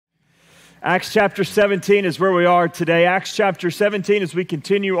Acts chapter 17 is where we are today. Acts chapter 17 as we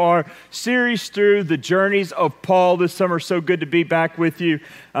continue our series through the journeys of Paul this summer. So good to be back with you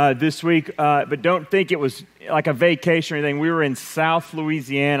this week. But don't think it was like a vacation or anything. We were in South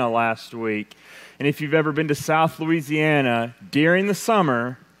Louisiana last week. And if you've ever been to South Louisiana during the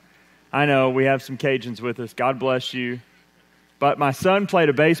summer, I know we have some Cajuns with us. God bless you. But my son played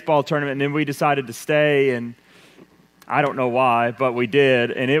a baseball tournament, and then we decided to stay, and I don't know why, but we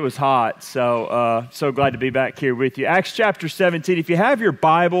did, and it was hot. So glad to be back here with you. Acts chapter 17. If you have your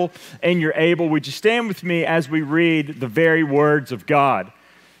Bible and you're able, would you stand with me as we read the very words of God?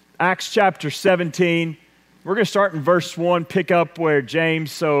 Acts chapter 17. We're going to start in verse 1, pick up where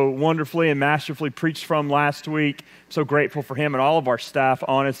James so wonderfully and masterfully preached from last week. I'm so grateful for him and all of our staff,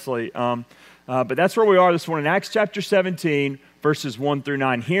 honestly. But that's where we are this morning. Acts chapter 17, verses 1 through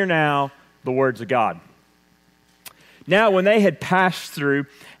 9. Hear now the words of God. Now, when they had passed through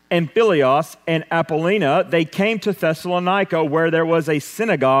Amphipolis and Apollonia, they came to Thessalonica, where there was a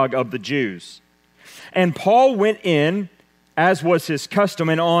synagogue of the Jews. And Paul went in, as was his custom,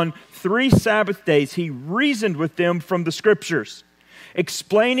 and on 3 Sabbath days he reasoned with them from the Scriptures,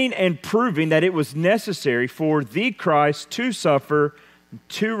 explaining and proving that it was necessary for the Christ to suffer,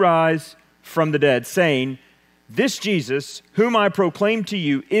 to rise from the dead, saying, "This Jesus, whom I proclaim to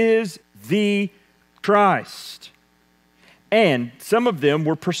you, is the Christ." And some of them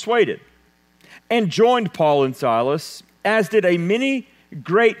were persuaded and joined Paul and Silas, as did a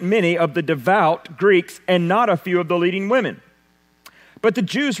great many of the devout Greeks and not a few of the leading women. But the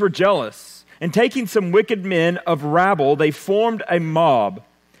Jews were jealous, and taking some wicked men of rabble, they formed a mob,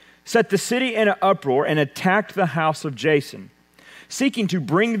 set the city in an uproar, and attacked the house of Jason, seeking to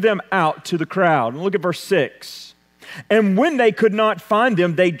bring them out to the crowd. And look at verse 6. And when they could not find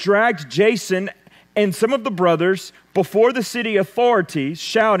them, they dragged Jason and some of the brothers before the city authorities,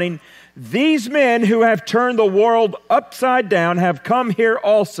 shouting, "These men who have turned the world upside down have come here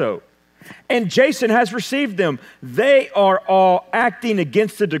also. And Jason has received them. They are all acting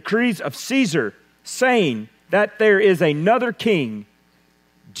against the decrees of Caesar, saying that there is another king,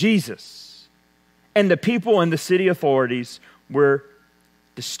 Jesus." And the people and the city authorities were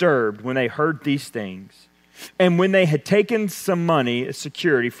disturbed when they heard these things. And when they had taken some money as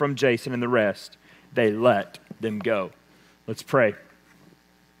security from Jason and the rest, they let them go. Let's pray.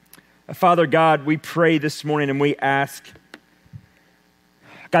 Father God, we pray this morning and we ask,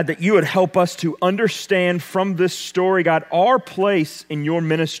 God, that you would help us to understand from this story, God, our place in your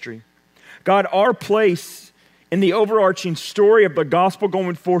ministry. God, our place in the overarching story of the gospel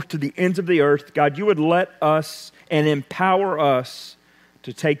going forth to the ends of the earth. God, you would let us and empower us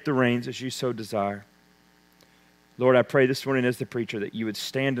to take the reins as you so desire. Lord, I pray this morning as the preacher that you would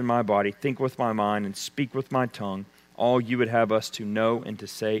stand in my body, think with my mind, and speak with my tongue all you would have us to know and to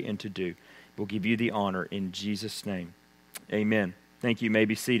say and to do. We'll give you the honor in Jesus' name. Amen. Thank you. You may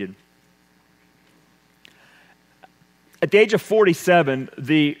be seated. At the age of 47,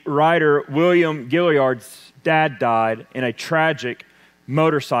 the writer William Gilliard's dad died in a tragic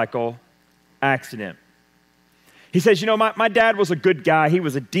motorcycle accident. He says, my dad was a good guy. He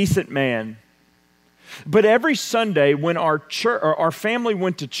was a decent man. But every Sunday when our family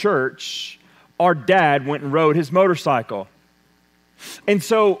went to church, our dad went and rode his motorcycle. And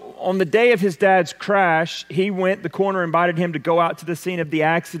so on the day of his dad's crash, the coroner invited him to go out to the scene of the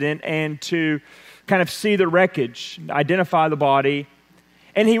accident and to kind of see the wreckage, identify the body.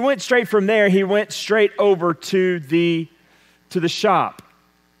 And he went straight from there, he went straight over to the shop.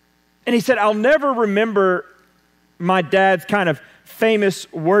 And he said, I'll never remember my dad's kind of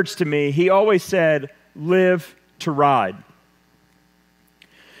famous words to me. He always said, "Live to ride."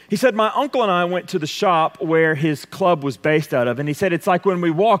 He said, my uncle and I went to the shop where his club was based out of, and he said, it's like when we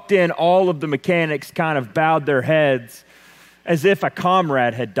walked in, all of the mechanics kind of bowed their heads as if a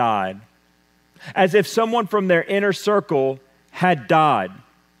comrade had died, as if someone from their inner circle had died.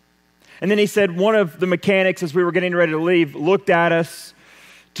 And then he said, one of the mechanics, as we were getting ready to leave, looked at us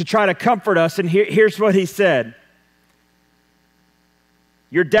to try to comfort us, and here's what he said.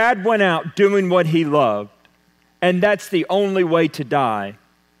 Your dad went out doing what he loved, and that's the only way to die.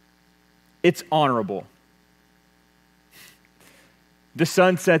 It's honorable. The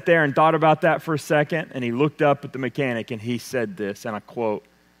son sat there and thought about that for a second, and he looked up at the mechanic and he said this, and I quote,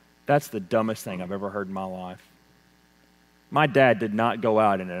 "That's the dumbest thing I've ever heard in my life." My dad did not go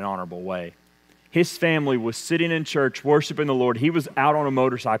out in an honorable way. His family was sitting in church worshiping the Lord. He was out on a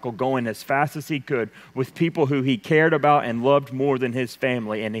motorcycle going as fast as he could with people who he cared about and loved more than his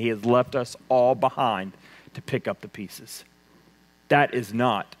family, and he has left us all behind to pick up the pieces. That is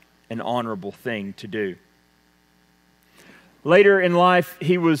not an honorable thing to do. Later in life,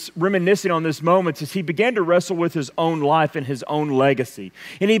 he was reminiscing on this moment as he began to wrestle with his own life and his own legacy.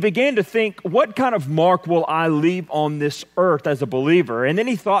 And he began to think, what kind of mark will I leave on this earth as a believer? And then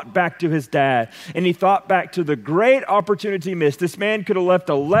he thought back to his dad, and he thought back to the great opportunity missed. This man could have left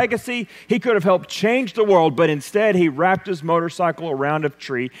a legacy. He could have helped change the world, but instead he wrapped his motorcycle around a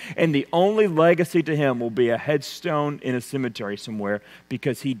tree, and the only legacy to him will be a headstone in a cemetery somewhere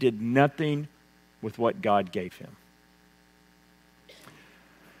because he did nothing with what God gave him.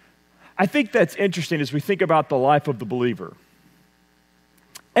 I think that's interesting as we think about the life of the believer.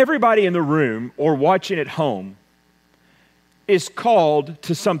 Everybody in the room or watching at home is called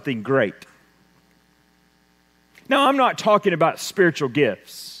to something great. Now, I'm not talking about spiritual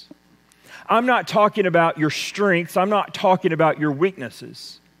gifts. I'm not talking about your strengths. I'm not talking about your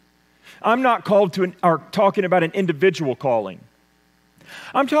weaknesses. I'm not talking about an individual calling.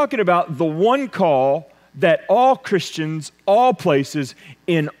 I'm talking about the one call that all Christians, all places,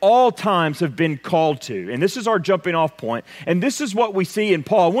 in all times have been called to. And this is our jumping off point. And this is what we see in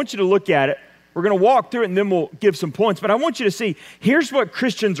Paul. I want you to look at it. We're going to walk through it and then we'll give some points. But I want you to see, here's what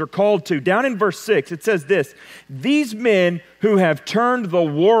Christians are called to. Down in verse 6, it says this: these men who have turned the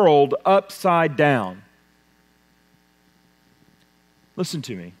world upside down. Listen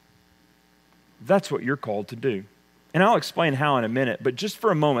to me. That's what you're called to do. And I'll explain how in a minute, but just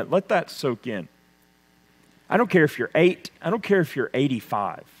for a moment, let that soak in. I don't care if you're 8. I don't care if you're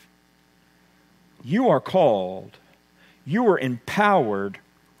 85. You are called, you are empowered,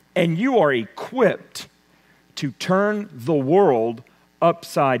 and you are equipped to turn the world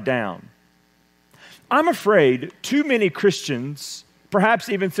upside down. I'm afraid too many Christians, perhaps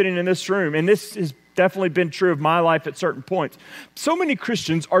even sitting in this room, and this has definitely been true of my life at certain points. So many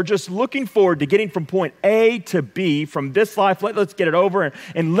Christians are just looking forward to getting from point A to B, from this life, let's get it over,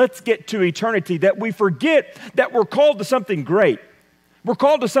 and let's get to eternity, that we forget that we're called to something great. We're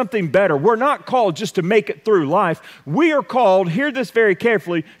called to something better. We're not called just to make it through life. We are called, hear this very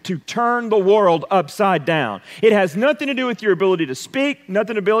carefully, to turn the world upside down. It has nothing to do with your ability to speak,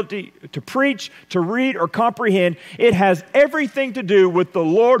 nothing ability to preach, to read, or comprehend. It has everything to do with the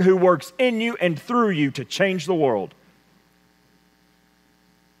Lord who works in you and through you to change the world.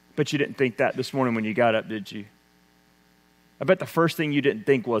 But you didn't think that this morning when you got up, did you? I bet the first thing you didn't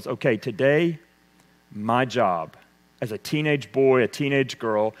think was, okay, today, my job as a teenage boy, a teenage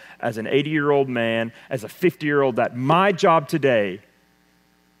girl, as an 80-year-old man, as a 50-year-old, that my job today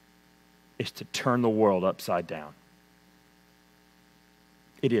is to turn the world upside down.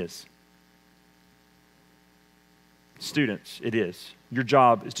 It is. Students, it is. Your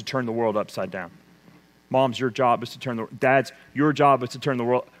job is to turn the world upside down. Moms, your job is to turn the world. Dads, your job is to turn the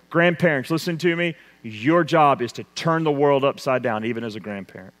world. Grandparents, listen to me. Your job is to turn the world upside down, even as a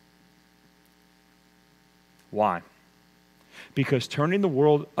grandparent. Why? Because turning the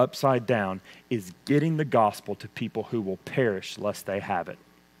world upside down is getting the gospel to people who will perish lest they have it.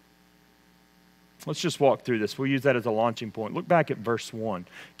 Let's just walk through this. We'll use that as a launching point. Look back at verse 1.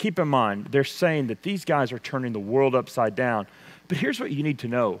 Keep in mind, they're saying that these guys are turning the world upside down. But here's what you need to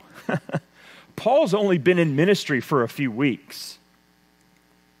know. Paul's only been in ministry for a few weeks.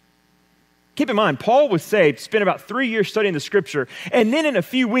 Keep in mind, Paul was saved, spent about 3 years studying the scripture, and then in a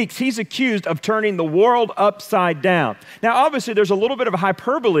few weeks, he's accused of turning the world upside down. Now, obviously, there's a little bit of a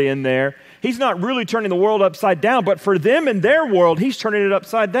hyperbole in there. He's not really turning the world upside down, but for them and their world, he's turning it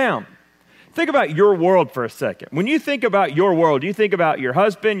upside down. Think about your world for a second. When you think about your world, you think about your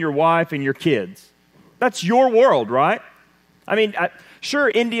husband, your wife, and your kids. That's your world, right? I mean, sure,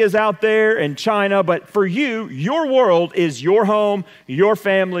 India's out there and China, but for you, your world is your home, your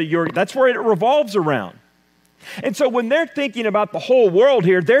family, that's where it revolves around. And so when they're thinking about the whole world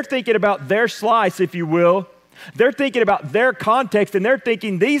here, they're thinking about their slice, if you will. They're thinking about their context, and they're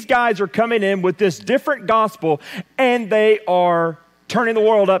thinking these guys are coming in with this different gospel, and they are turning the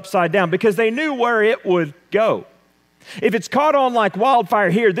world upside down because they knew where it would go. If it's caught on like wildfire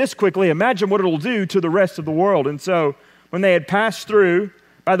here this quickly, imagine what it'll do to the rest of the world. And so when they had passed through,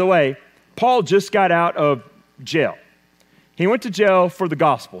 by the way, Paul just got out of jail. He went to jail for the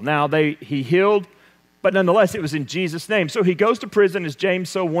gospel. Now, he healed, but nonetheless, it was in Jesus' name. So he goes to prison, as James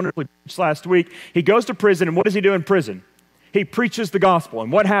so wonderfully preached last week. He goes to prison, and what does he do in prison? He preaches the gospel,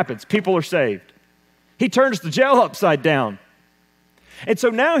 and what happens? People are saved. He turns the jail upside down. And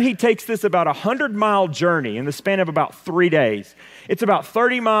so now he takes this about 100-mile journey in the span of about 3 days. It's about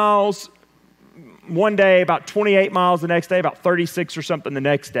 30 miles one day, about 28 miles the next day, about 36 or something the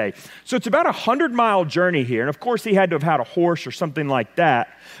next day. So it's about a 100-mile journey here. And of course, he had to have had a horse or something like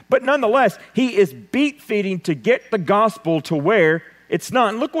that. But nonetheless, he is beat-feeding to get the gospel to where it's not.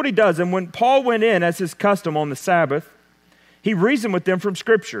 And look what he does. And when Paul went in, as his custom on the Sabbath, He reasoned with them from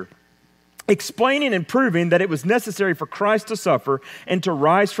Scripture, explaining and proving that it was necessary for Christ to suffer and to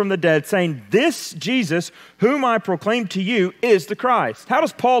rise from the dead, saying, this Jesus, whom I proclaim to you, is the Christ. How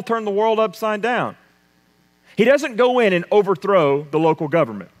does Paul turn the world upside down? He doesn't go in and overthrow the local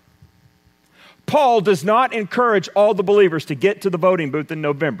government. Paul does not encourage all the believers to get to the voting booth in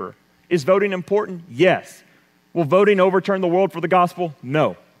November. Is voting important? Yes. Will voting overturn the world for the gospel?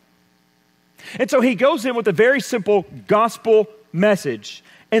 No. And so he goes in with a very simple gospel message.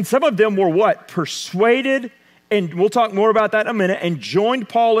 And some of them were what? Persuaded, and we'll talk more about that in a minute, and joined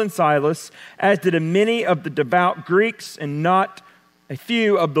Paul and Silas, as did many of the devout Greeks and not a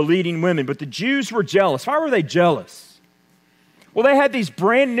few of the leading women. But the Jews were jealous. Why were they jealous? Well, they had these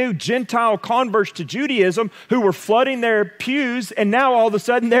brand new Gentile converts to Judaism who were flooding their pews, and now all of a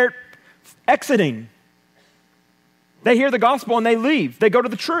sudden they're exiting. They hear the gospel and they leave. They go to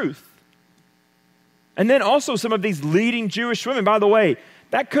the truth. And then also some of these leading Jewish women, by the way,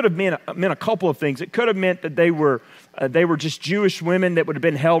 that could have meant a couple of things. It could have meant that they were just Jewish women that would have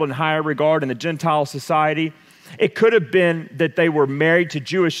been held in higher regard in the Gentile society. It could have been that they were married to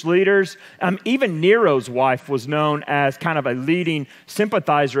Jewish leaders. Even Nero's wife was known as kind of a leading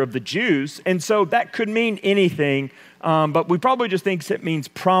sympathizer of the Jews. And so that could mean anything, but we probably just think it means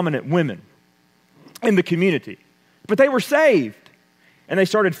prominent women in the community. But they were saved, and they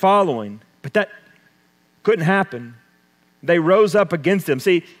started following. But that couldn't happen. They rose up against them.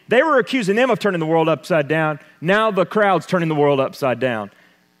 See, they were accusing them of turning the world upside down. Now the crowd's turning the world upside down.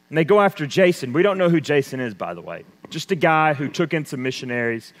 And they go after Jason. We don't know who Jason is, by the way. Just a guy who took in some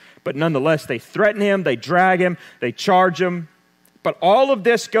missionaries. But nonetheless, they threaten him, they drag him, they charge him. But all of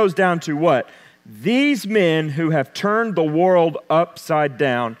this goes down to what? These men who have turned the world upside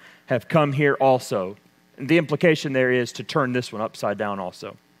down have come here also. And the implication there is to turn this one upside down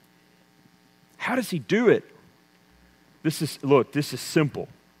also. How does he do it? This is simple.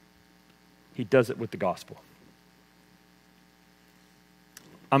 He does it with the gospel.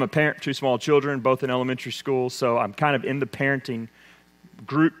 I'm a parent of two small children, both in elementary school, so I'm kind of in the parenting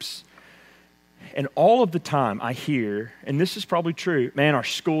groups. And all of the time I hear, and this is probably true, man, our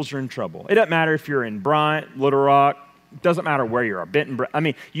schools are in trouble. It doesn't matter if you're in Bryant, Little Rock, it doesn't matter where you are, Benton. I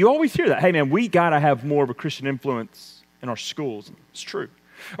mean, you always hear that. Hey, man, we got to have more of a Christian influence in our schools. It's true.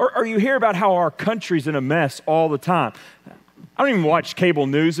 Or you hear about how our country's in a mess all the time. I don't even watch cable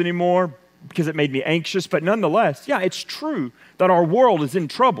news anymore because it made me anxious, but nonetheless, yeah, it's true that our world is in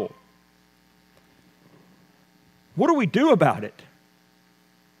trouble. What do we do about it?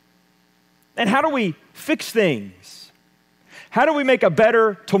 And how do we fix things? How do we make a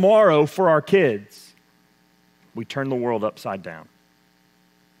better tomorrow for our kids? We turn the world upside down.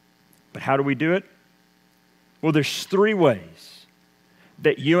 But how do we do it? Well, there's three ways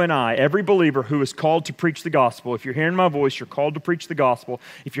that you and I, every believer who is called to preach the gospel, if you're hearing my voice, you're called to preach the gospel.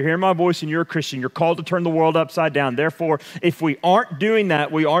 If you're hearing my voice and you're a Christian, you're called to turn the world upside down. Therefore, if we aren't doing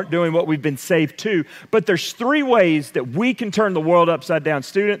that, we aren't doing what we've been saved to. But there's three ways that we can turn the world upside down.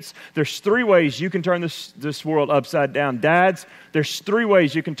 Students, there's three ways you can turn this world upside down. Dads, there's three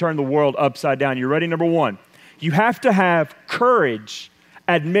ways you can turn the world upside down. You ready? Number one, you have to have courage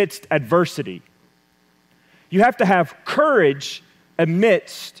amidst adversity. You have to have courage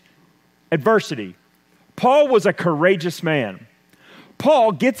amidst adversity. Paul was a courageous man.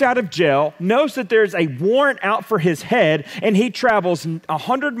 Paul gets out of jail, knows that there's a warrant out for his head, and he travels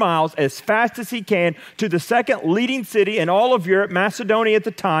 100 miles as fast as he can to the second leading city in all of Europe, Macedonia at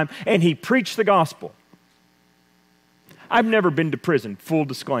the time, and he preached the gospel. I've never been to prison, full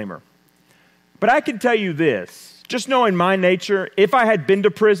disclaimer. But I can tell you this, just knowing my nature, if I had been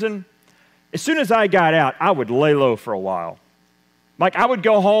to prison, as soon as I got out, I would lay low for a while. Like I would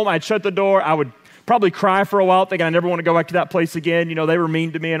go home, I'd shut the door, I would probably cry for a while thinking I never want to go back to that place again. You know, they were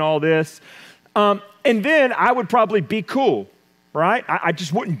mean to me and all this. And then I would probably be cool, right? I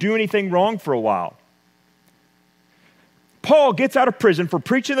just wouldn't do anything wrong for a while. Paul gets out of prison for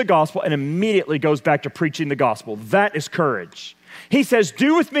preaching the gospel and immediately goes back to preaching the gospel. That is courage. He says,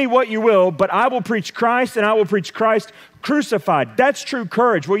 do with me what you will, but I will preach Christ and I will preach Christ crucified. That's true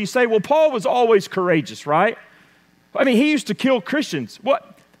courage. Well, you say, well, Paul was always courageous, right? I mean, he used to kill Christians.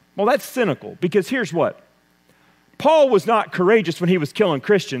 What? Well, that's cynical because here's what. Paul was not courageous when he was killing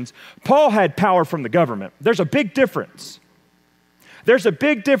Christians. Paul had power from the government. There's a big difference. There's a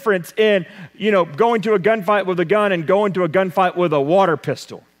big difference in, going to a gunfight with a gun and going to a gunfight with a water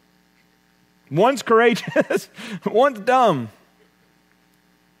pistol. One's courageous, one's dumb.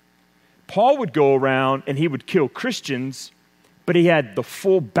 Paul would go around and he would kill Christians, but he had the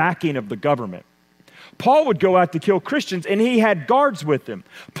full backing of the government. Paul would go out to kill Christians, and he had guards with him.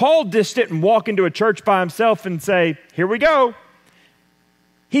 Paul just didn't walk into a church by himself and say, here we go.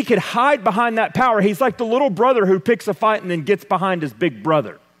 He could hide behind that power. He's like the little brother who picks a fight and then gets behind his big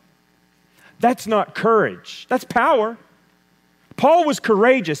brother. That's not courage. That's power. Paul was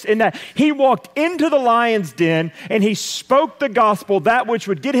courageous in that he walked into the lion's den and he spoke the gospel, that which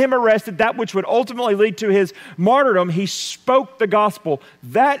would get him arrested, that which would ultimately lead to his martyrdom. He spoke the gospel.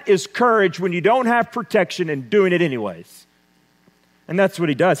 That is courage when you don't have protection and doing it anyways. And that's what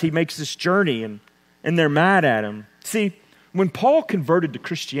he does. He makes this journey and they're mad at him. See, when Paul converted to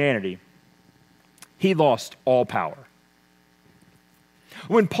Christianity, he lost all power.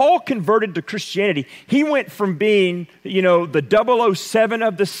 When Paul converted to Christianity, he went from being, the 007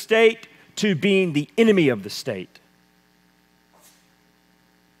 of the state to being the enemy of the state.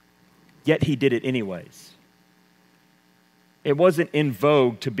 Yet he did it anyways. It wasn't in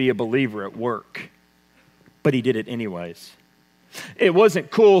vogue to be a believer at work, but he did it anyways. It wasn't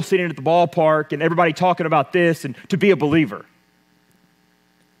cool sitting at the ballpark and everybody talking about this and to be a believer.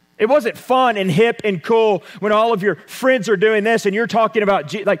 It wasn't fun and hip and cool when all of your friends are doing this and you're talking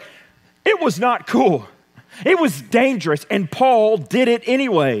about, it was not cool. It was dangerous, and Paul did it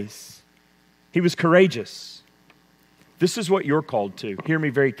anyways. He was courageous. This is what you're called to. Hear me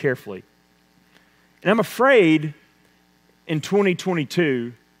very carefully. And I'm afraid in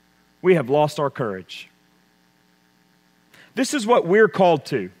 2022, we have lost our courage. This is what we're called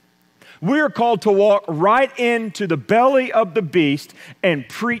to. We're called to walk right into the belly of the beast and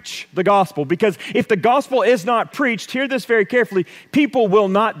preach the gospel. Because if the gospel is not preached, hear this very carefully, people will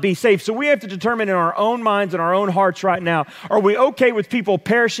not be saved. So we have to determine in our own minds and our own hearts right now, are we okay with people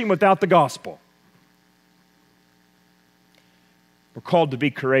perishing without the gospel? We're called to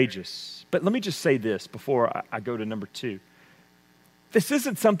be courageous. But let me just say this before I go to number 2. This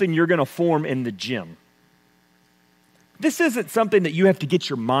isn't something you're going to form in the gym. This isn't something that you have to get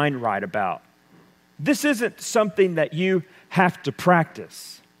your mind right about. This isn't something that you have to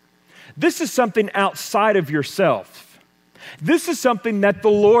practice. This is something outside of yourself. This is something that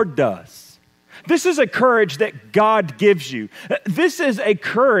the Lord does. This is a courage that God gives you. This is a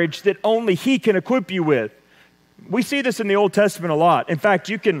courage that only He can equip you with. We see this in the Old Testament a lot. In fact,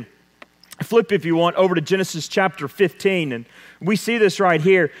 you can flip, if you want, over to Genesis chapter 15, and we see this right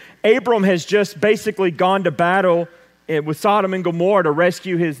here. Abram has just basically gone to battle with Sodom and Gomorrah to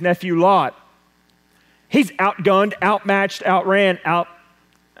rescue his nephew Lot. He's outgunned, outmatched, outran, out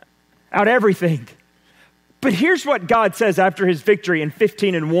everything. But here's what God says after his victory in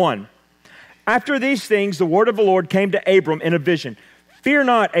 15:1. After these things, the word of the Lord came to Abram in a vision. Fear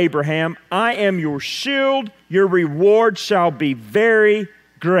not, Abraham, I am your shield. Your reward shall be very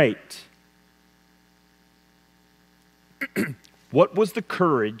great. What was the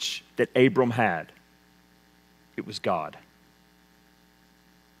courage that Abram had? It was God.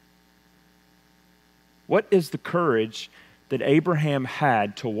 What is the courage that Abraham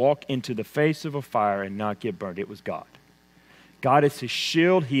had to walk into the face of a fire and not get burned? It was God. God is his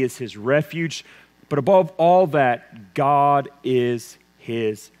shield. He is his refuge. But above all that, God is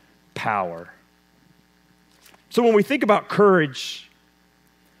his power. So when we think about courage,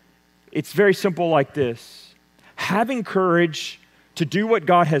 it's very simple like this. Having courage to do what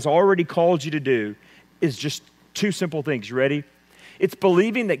God has already called you to do is just 2 simple things. You ready? It's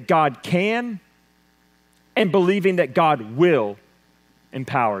believing that God can and believing that God will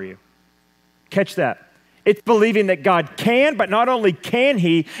empower you. Catch that. It's believing that God can, but not only can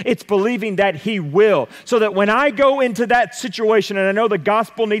He, it's believing that He will. So that when I go into that situation and I know the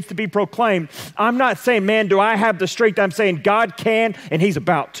gospel needs to be proclaimed, I'm not saying, man, do I have the strength? I'm saying God can and He's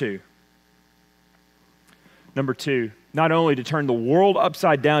about to. Number 2, not only to turn the world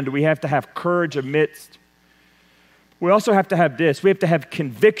upside down, do we have to have courage amidst. We also have to have this. We have to have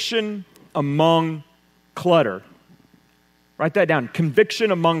conviction among clutter. Write that down.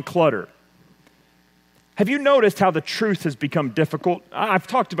 Conviction among clutter. Have you noticed how the truth has become difficult? I've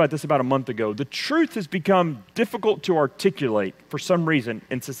talked about this about a month ago. The truth has become difficult to articulate for some reason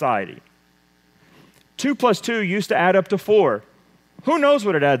in society. 2 + 2 used to add up to 4. Who knows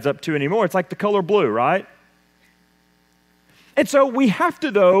what it adds up to anymore? It's like the color blue, right? And so we have to,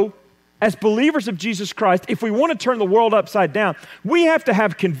 though, as believers of Jesus Christ, if we want to turn the world upside down, we have to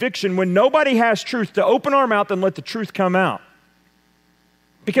have conviction when nobody has truth to open our mouth and let the truth come out.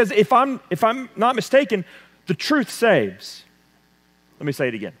 Because if I'm not mistaken, the truth saves. Let me say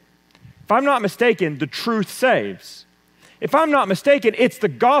it again. If I'm not mistaken, the truth saves. If I'm not mistaken, it's the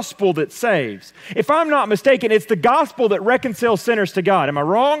gospel that saves. If I'm not mistaken, it's the gospel that reconciles sinners to God. Am I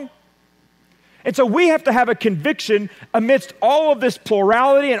wrong? And so we have to have a conviction amidst all of this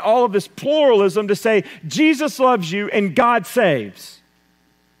plurality and all of this pluralism to say, Jesus loves you and God saves.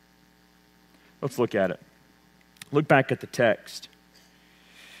 Let's look at it. Look back at the text.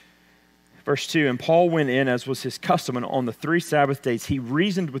 Verse 2, and Paul went in, as was his custom, and on the 3 Sabbath days he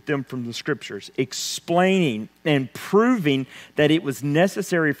reasoned with them from the Scriptures, explaining and proving that it was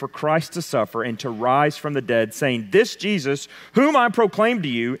necessary for Christ to suffer and to rise from the dead, saying, this Jesus, whom I proclaim to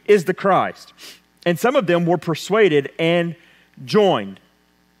you, is the Christ. And some of them were persuaded and joined.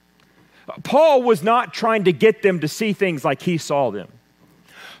 Paul was not trying to get them to see things like he saw them.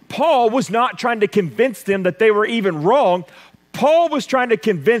 Paul was not trying to convince them that they were even wrong. Paul was trying to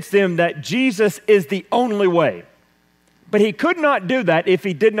convince them that Jesus is the only way. But he could not do that if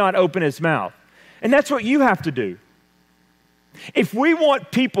he did not open his mouth. And that's what you have to do. If we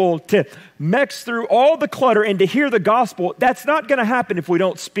want people to mix through all the clutter and to hear the gospel, that's not going to happen if we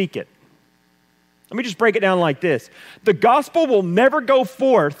don't speak it. Let me just break it down like this. The gospel will never go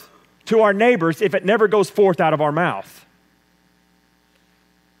forth to our neighbors if it never goes forth out of our mouth.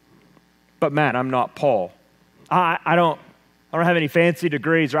 But Matt, I'm not Paul. I don't have any fancy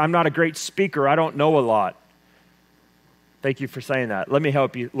degrees, or I'm not a great speaker. I don't know a lot. Thank you for saying that. Let me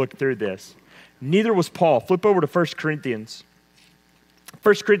help you look through this. Neither was Paul. Flip over to 1 Corinthians.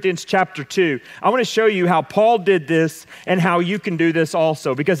 1 Corinthians chapter 2. I want to show you how Paul did this and how you can do this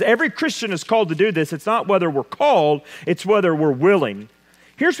also. Because every Christian is called to do this. It's not whether we're called, it's whether we're willing.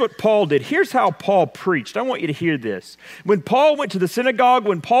 Here's what Paul did. Here's how Paul preached. I want you to hear this. When Paul went to the synagogue,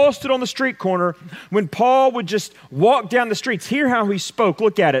 when Paul stood on the street corner, when Paul would just walk down the streets, hear how he spoke.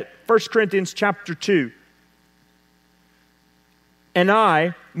 Look at it. 1 Corinthians chapter 2. And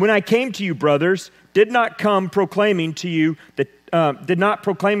I, when I came to you, brothers, did not proclaiming to you the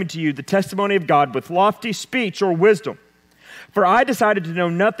testimony of God with lofty speech or wisdom. For I decided to know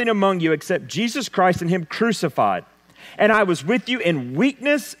nothing among you except Jesus Christ and him crucified. And I was with you in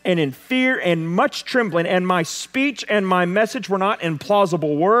weakness and in fear and much trembling, and my speech and my message were not in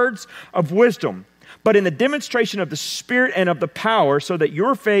plausible words of wisdom, but in the demonstration of the Spirit and of the power, so that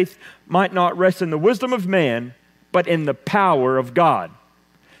your faith might not rest in the wisdom of man, but in the power of God.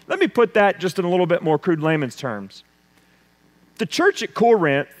 Let me put that just in a little bit more crude layman's terms. The church at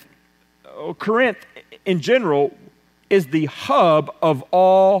Corinth in general, is the hub of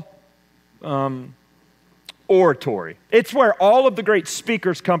all oratory. It's where all of the great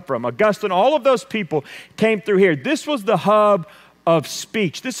speakers come from. Augustine, all of those people came through here. This was the hub of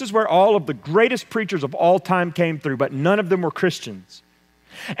speech. This is where all of the greatest preachers of all time came through, but none of them were Christians.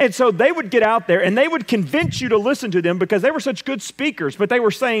 And so they would get out there and they would convince you to listen to them because they were such good speakers, but they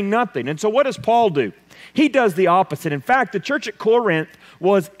were saying nothing. And so what does Paul do? He does the opposite. In fact, the church at Corinth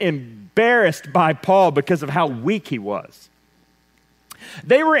was embarrassed by Paul because of how weak he was.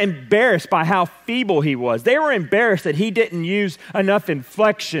 They were embarrassed by how feeble he was. They were embarrassed that he didn't use enough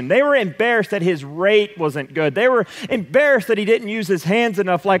inflection. They were embarrassed that his rate wasn't good. They were embarrassed that he didn't use his hands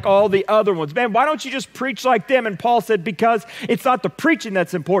enough like all the other ones. Man, why don't you just preach like them? And Paul said, because it's not the preaching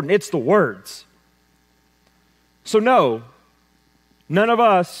that's important, it's the words. So no, none of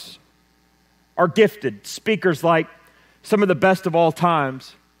us are gifted speakers like some of the best of all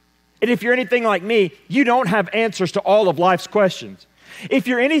times. And if you're anything like me, you don't have answers to all of life's questions. If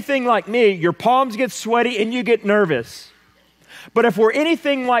you're anything like me, your palms get sweaty and you get nervous. But if we're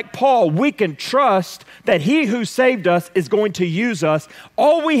anything like Paul, we can trust that he who saved us is going to use us.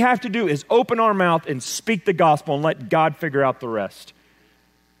 All we have to do is open our mouth and speak the gospel and let God figure out the rest.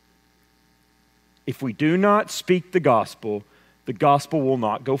 If we do not speak the gospel will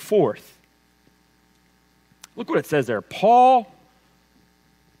not go forth. Look what it says there. Paul,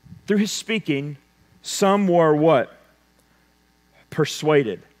 through his speaking, some were what?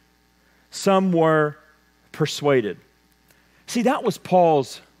 Persuaded. Some were persuaded. See, that was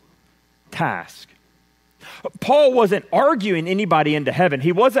Paul's task. Paul wasn't arguing anybody into heaven.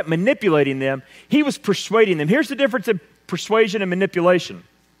 He wasn't manipulating them. He was persuading them. Here's the difference in persuasion and manipulation.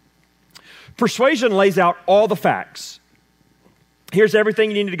 Persuasion lays out all the facts. Here's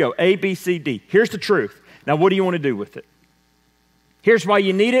everything you need to go. A, B, C, D. Here's the truth. Now, what do you want to do with it? Here's why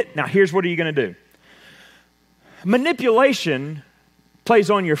you need it. Now, here's what are you going to do? Manipulation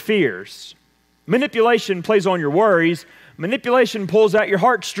plays on your fears. Manipulation plays on your worries. Manipulation pulls out your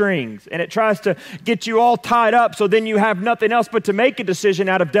heartstrings and it tries to get you all tied up so then you have nothing else but to make a decision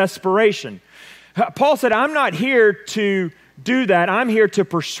out of desperation. Paul said, I'm not here to do that. I'm here to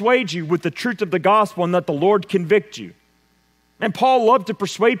persuade you with the truth of the gospel and let the Lord convict you. And Paul loved to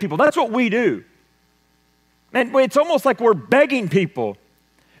persuade people. That's what we do. And it's almost like we're begging people.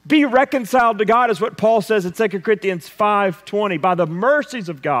 Be reconciled to God is what Paul says in 2 Corinthians 5:20. By the mercies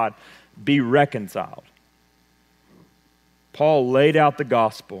of God, be reconciled. Paul laid out the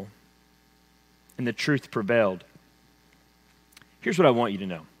gospel, and the truth prevailed. Here's what I want you to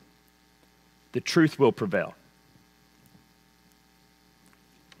know. The truth will prevail.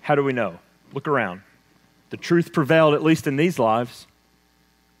 How do we know? Look around. The truth prevailed, at least in these lives.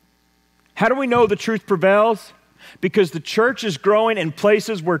 How do we know the truth prevails? Because the church is growing in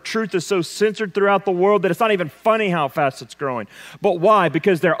places where truth is so censored throughout the world that it's not even funny how fast it's growing. But why?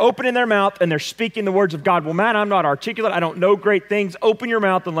 Because they're opening their mouth and they're speaking the words of God. Well, man, I'm not articulate. I don't know great things. Open your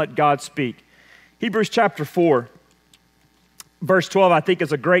mouth and let God speak. Hebrews chapter 4, verse 12, I think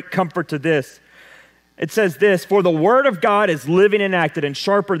is a great comfort to this. It says this, "For the word of God is living and active and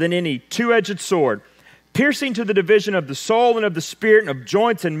sharper than any two-edged sword, piercing to the division of the soul and of the spirit and of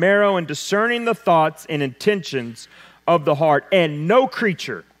joints and marrow, and discerning the thoughts and intentions of the heart. And no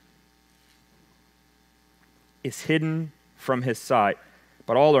creature is hidden from his sight,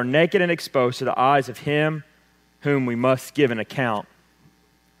 but all are naked and exposed to the eyes of him whom we must give an account."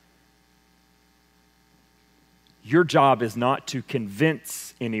 Your job is not to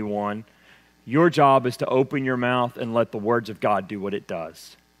convince anyone. Your job is to open your mouth and let the words of God do what it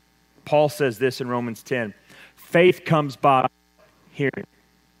does. Paul says this in Romans 10, faith comes by hearing.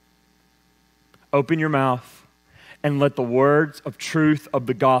 Open your mouth and let the words of truth of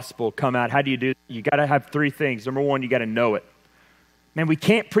the gospel come out. How do you do that? You got to have three things. Number one, you got to know it. Man, we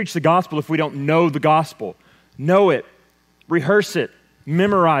can't preach the gospel if we don't know the gospel. Know it, rehearse it,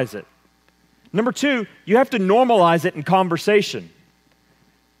 memorize it. Number two, you have to normalize it in conversation.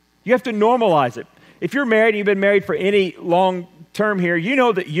 You have to normalize it. If you're married and you've been married for any long term here, you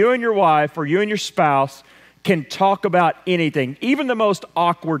know that you and your wife or you and your spouse can talk about anything, even the most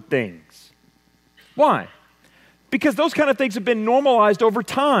awkward things. Why? Because those kind of things have been normalized over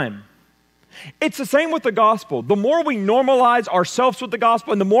time. It's the same with the gospel. The more we normalize ourselves with the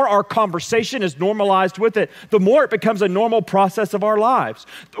gospel and the more our conversation is normalized with it, the more it becomes a normal process of our lives.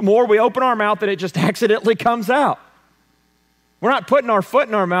 The more we open our mouth and it just accidentally comes out. We're not putting our foot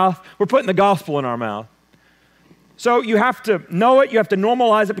in our mouth, we're putting the gospel in our mouth. So you have to know it, you have to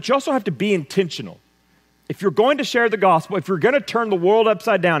normalize it, but you also have to be intentional. If you're going to share the gospel, if you're going to turn the world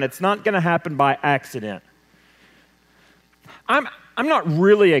upside down, it's not going to happen by accident. I'm not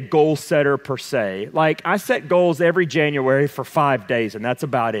really a goal setter per se. Like, I set goals every January for 5 days, and that's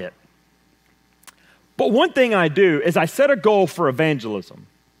about it. But one thing I do is I set a goal for evangelism.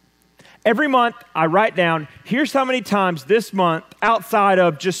 Every month, I write down, here's how many times this month, outside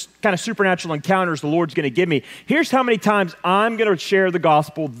of just kind of supernatural encounters the Lord's going to give me, here's how many times I'm going to share the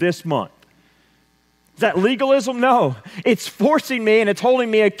gospel this month. Is that legalism? No. It's forcing me and it's holding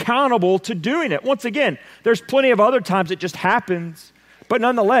me accountable to doing it. Once again, there's plenty of other times it just happens. But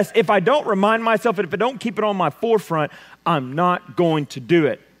nonetheless, if I don't remind myself and if I don't keep it on my forefront, I'm not going to do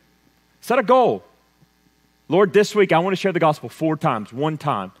it. Set a goal. Lord, this week I want to share the gospel 4 times, 1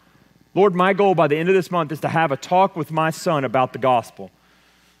 time. Lord, my goal by the end of this month is to have a talk with my son about the gospel.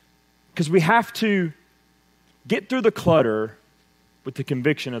 Because we have to get through the clutter with the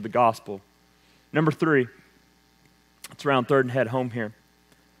conviction of the gospel. Number 3, let's round third and head home here.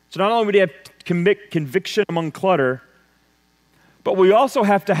 So not only do we have conviction among clutter, but we also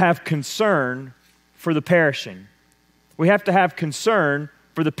have to have concern for the perishing. We have to have concern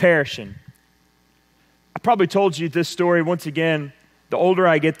for the perishing. I probably told you this story once again. The older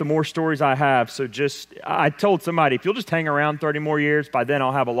I get, the more stories I have. So I told somebody, if you'll just hang around 30 more years, by then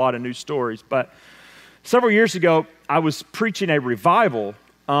I'll have a lot of new stories. But several years ago, I was preaching a revival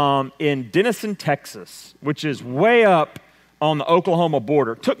in Denison, Texas, which is way up on the Oklahoma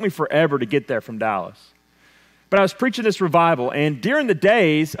border. It took me forever to get there from Dallas. But I was preaching this revival, and during the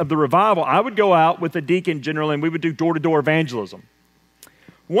days of the revival, I would go out with a deacon generally, and we would do door-to-door evangelism.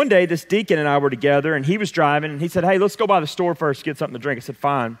 One day, this deacon and I were together, and he was driving, and he said, hey, let's go by the store first, get something to drink. I said,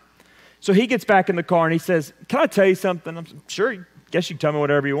 fine. So he gets back in the car, and he says, can I tell you something? I'm sure, guess you can tell me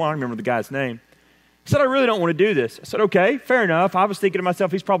whatever you want. I remember the guy's name. He said, I really don't want to do this. I said, okay, fair enough. I was thinking to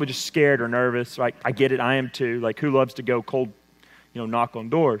myself, he's probably just scared or nervous. Like, I get it, I am too. Like, who loves to go cold, knock on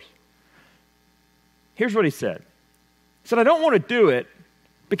doors? Here's what he said. He said, I don't want to do it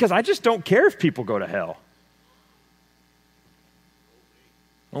because I just don't care if people go to hell.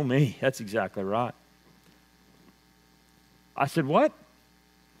 Oh, me, that's exactly right. I said, what?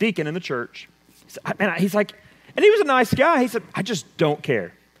 Deacon in the church. He's like, and he was a nice guy. He said, I just don't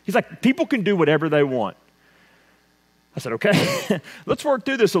care. He's like, people can do whatever they want. I said, okay, let's work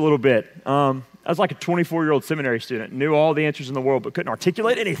through this a little bit. I was like a 24-year-old seminary student, knew all the answers in the world, but couldn't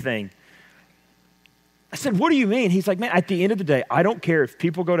articulate anything. I said, what do you mean? He's like, man, at the end of the day, I don't care if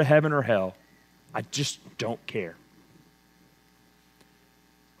people go to heaven or hell. I just don't care.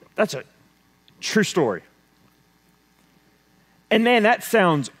 That's a true story. And man, that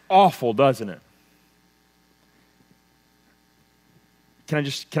sounds awful, doesn't it? Can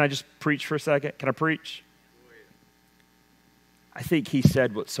I just preach for a second? Can I preach? I think he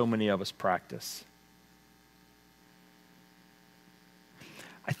said what so many of us practice.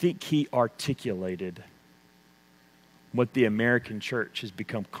 I think he articulated what the American church has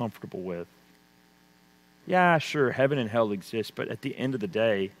become comfortable with. Yeah, sure, heaven and hell exist, but at the end of the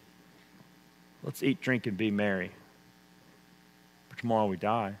day, let's eat, drink, and be merry. For tomorrow we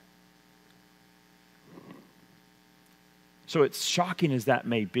die. So it's shocking as that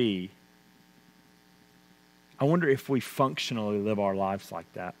may be, I wonder if we functionally live our lives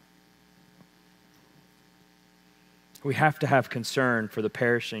like that. We have to have concern for the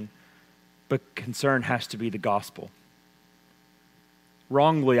perishing, but concern has to be the gospel.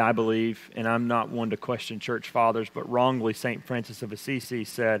 Wrongly, I believe, and I'm not one to question church fathers, but wrongly, St. Francis of Assisi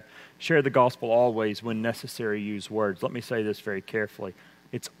said, share the gospel always, when necessary, use words. Let me say this very carefully.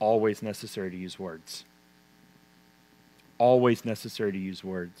 It's always necessary to use words. Always necessary to use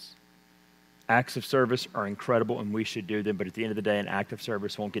words. Acts of service are incredible and we should do them, but at the end of the day, an act of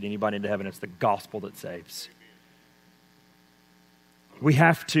service won't get anybody into heaven. It's the gospel that saves. We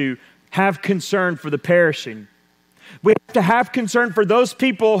have to have concern for the perishing. We have to have concern for those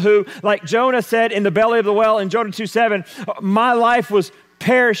people who, like Jonah said in the belly of the whale in Jonah 2:7, my life was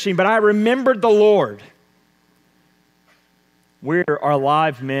perishing, but I remembered the Lord. We are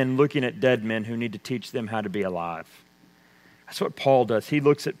alive men looking at dead men who need to teach them how to be alive. That's what Paul does. He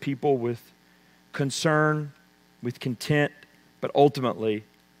looks at people with concern, with content, but ultimately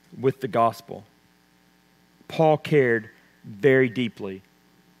with the gospel. Paul cared very deeply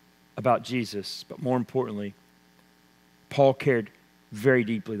about Jesus, but more importantly, Paul cared very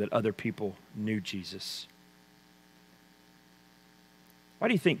deeply that other people knew Jesus. Why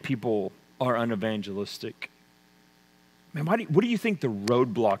do you think people are unevangelistic? Man, what do you think the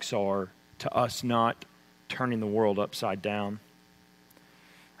roadblocks are to us not turning the world upside down?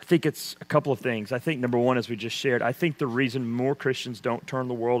 I think it's a couple of things. I think number one, as we just shared, I think the reason more Christians don't turn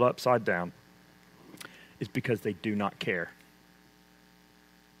the world upside down is because they do not care.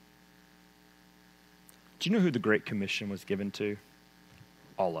 Do you know who the Great Commission was given to?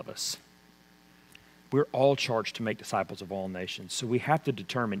 All of us. We're all charged to make disciples of all nations. So we have to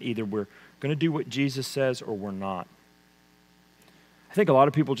determine either we're going to do what Jesus says or we're not. I think a lot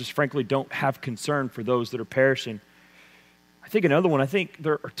of people just frankly don't have concern for those that are perishing. I think another one, I think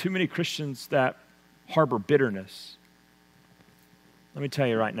there are too many Christians that harbor bitterness. Let me tell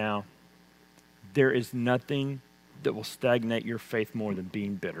you right now, there is nothing that will stagnate your faith more than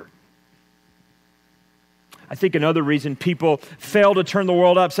being bitter. I think another reason people fail to turn the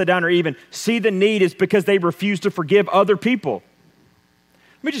world upside down or even see the need is because they refuse to forgive other people.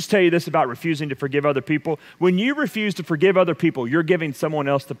 Let me just tell you this about refusing to forgive other people. When you refuse to forgive other people, you're giving someone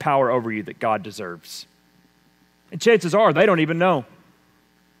else the power over you that God deserves. And chances are they don't even know.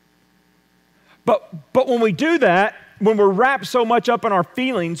 But when we do that, when we're wrapped so much up in our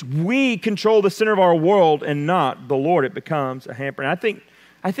feelings, we control the center of our world and not the Lord. It becomes a hamper. And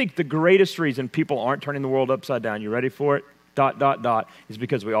I think the greatest reason people aren't turning the world upside down, you ready for it? ... is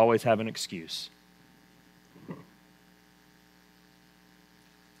because we always have an excuse.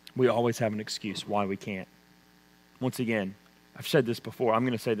 We always have an excuse why we can't. Once again, I've said this before. I'm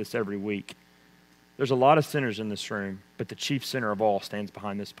going to say this every week. There's a lot of sinners in this room, but the chief sinner of all stands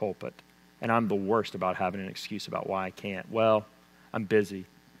behind this pulpit. And I'm the worst about having an excuse about why I can't. Well, I'm busy.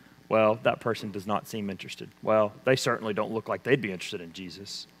 Well, that person does not seem interested. Well, they certainly don't look like they'd be interested in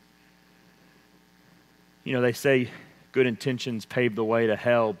Jesus. You know, they say good intentions pave the way to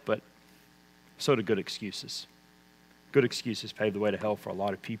hell, but so do good excuses. Good excuses pave the way to hell for a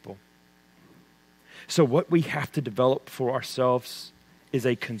lot of people. So what we have to develop for ourselves is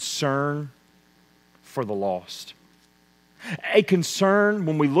a concern for the lost. A concern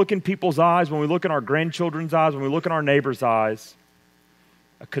when we look in people's eyes, when we look in our grandchildren's eyes, when we look in our neighbor's eyes,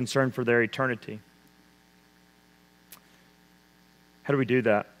 a concern for their eternity. How do we do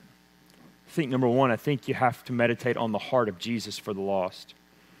that? I think number one, I think you have to meditate on the heart of Jesus for the lost.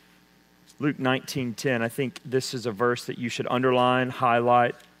 Luke 19:10, I think this is a verse that you should underline,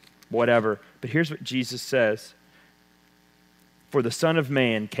 highlight, whatever. But here's what Jesus says. For the Son of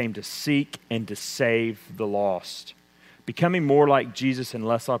Man came to seek and to save the lost. Becoming more like Jesus and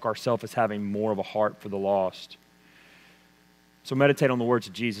less like ourselves is having more of a heart for the lost. So meditate on the words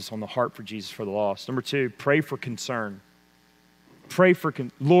of Jesus, on the heart for Jesus for the lost. Number two, pray for concern. Pray for,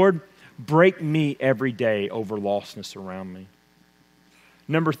 Lord, break me every day over lostness around me.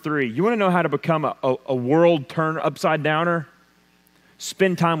 Number three, you want to know how to become a world turn upside downer?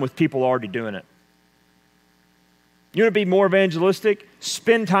 Spend time with people already doing it. You want to be more evangelistic?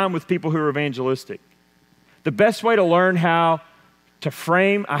 Spend time with people who are evangelistic. The best way to learn how to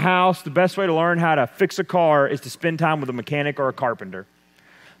frame a house, the best way to learn how to fix a car is to spend time with a mechanic or a carpenter.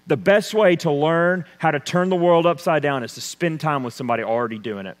 The best way to learn how to turn the world upside down is to spend time with somebody already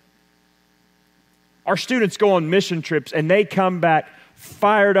doing it. Our students go on mission trips and they come back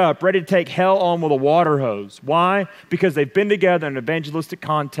fired up, ready to take hell on with a water hose. Why? Because they've been together in an evangelistic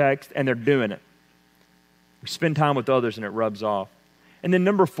context and they're doing it. We spend time with others and it rubs off. And then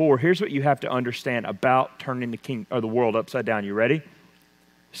number 4, here's what you have to understand about turning the world upside down. You ready?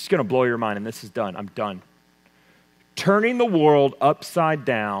 This is going to blow your mind, and this is done. I'm done. Turning the world upside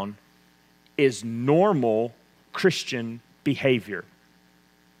down is normal Christian behavior.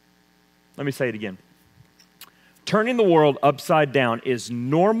 Let me say it again. Turning the world upside down is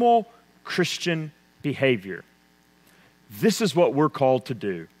normal Christian behavior. This is what we're called to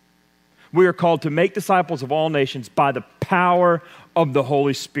do. We are called to make disciples of all nations by the power of the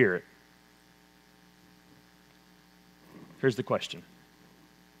Holy Spirit. Here's the question.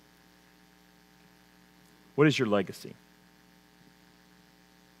 What is your legacy?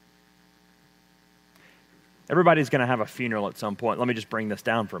 Everybody's going to have a funeral at some point. Let me just bring this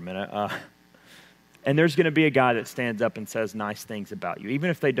down for a minute. And there's going to be a guy that stands up and says nice things about you.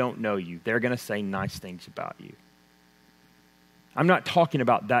 Even if they don't know you, they're going to say nice things about you. I'm not talking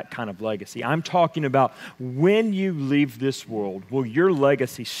about that kind of legacy. I'm talking about when you leave this world, will your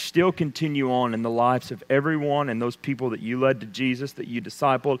legacy still continue on in the lives of everyone and those people that you led to Jesus, that you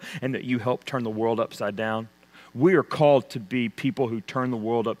discipled, and that you helped turn the world upside down? We are called to be people who turn the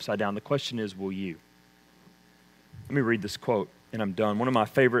world upside down. The question is, will you? Let me read this quote, and I'm done. One of my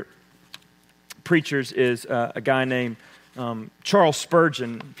favorite preachers is a guy named Charles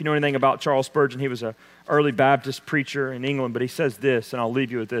Spurgeon. If you know anything about Charles Spurgeon, he was an early Baptist preacher in England, but he says this, and I'll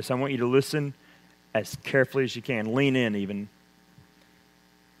leave you with this. I want you to listen as carefully as you can. Lean in even.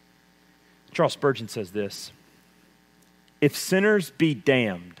 Charles Spurgeon says this: if sinners be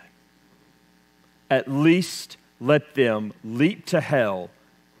damned, at least let them leap to hell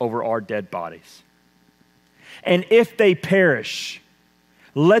over our dead bodies. And if they perish,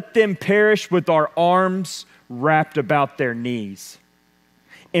 let them perish with our arms wrapped about their knees,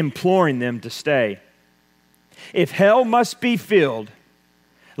 imploring them to stay. If hell must be filled,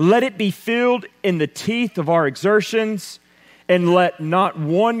 let it be filled in the teeth of our exertions, and let not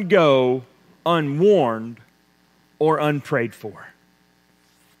one go unwarned or unprayed for.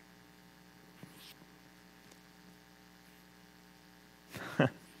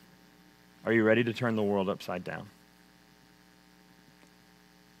 Are you ready to turn the world upside down?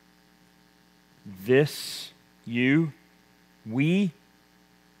 We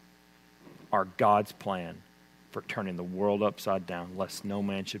are God's plan for turning the world upside down, lest no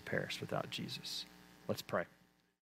man should perish without Jesus. Let's pray.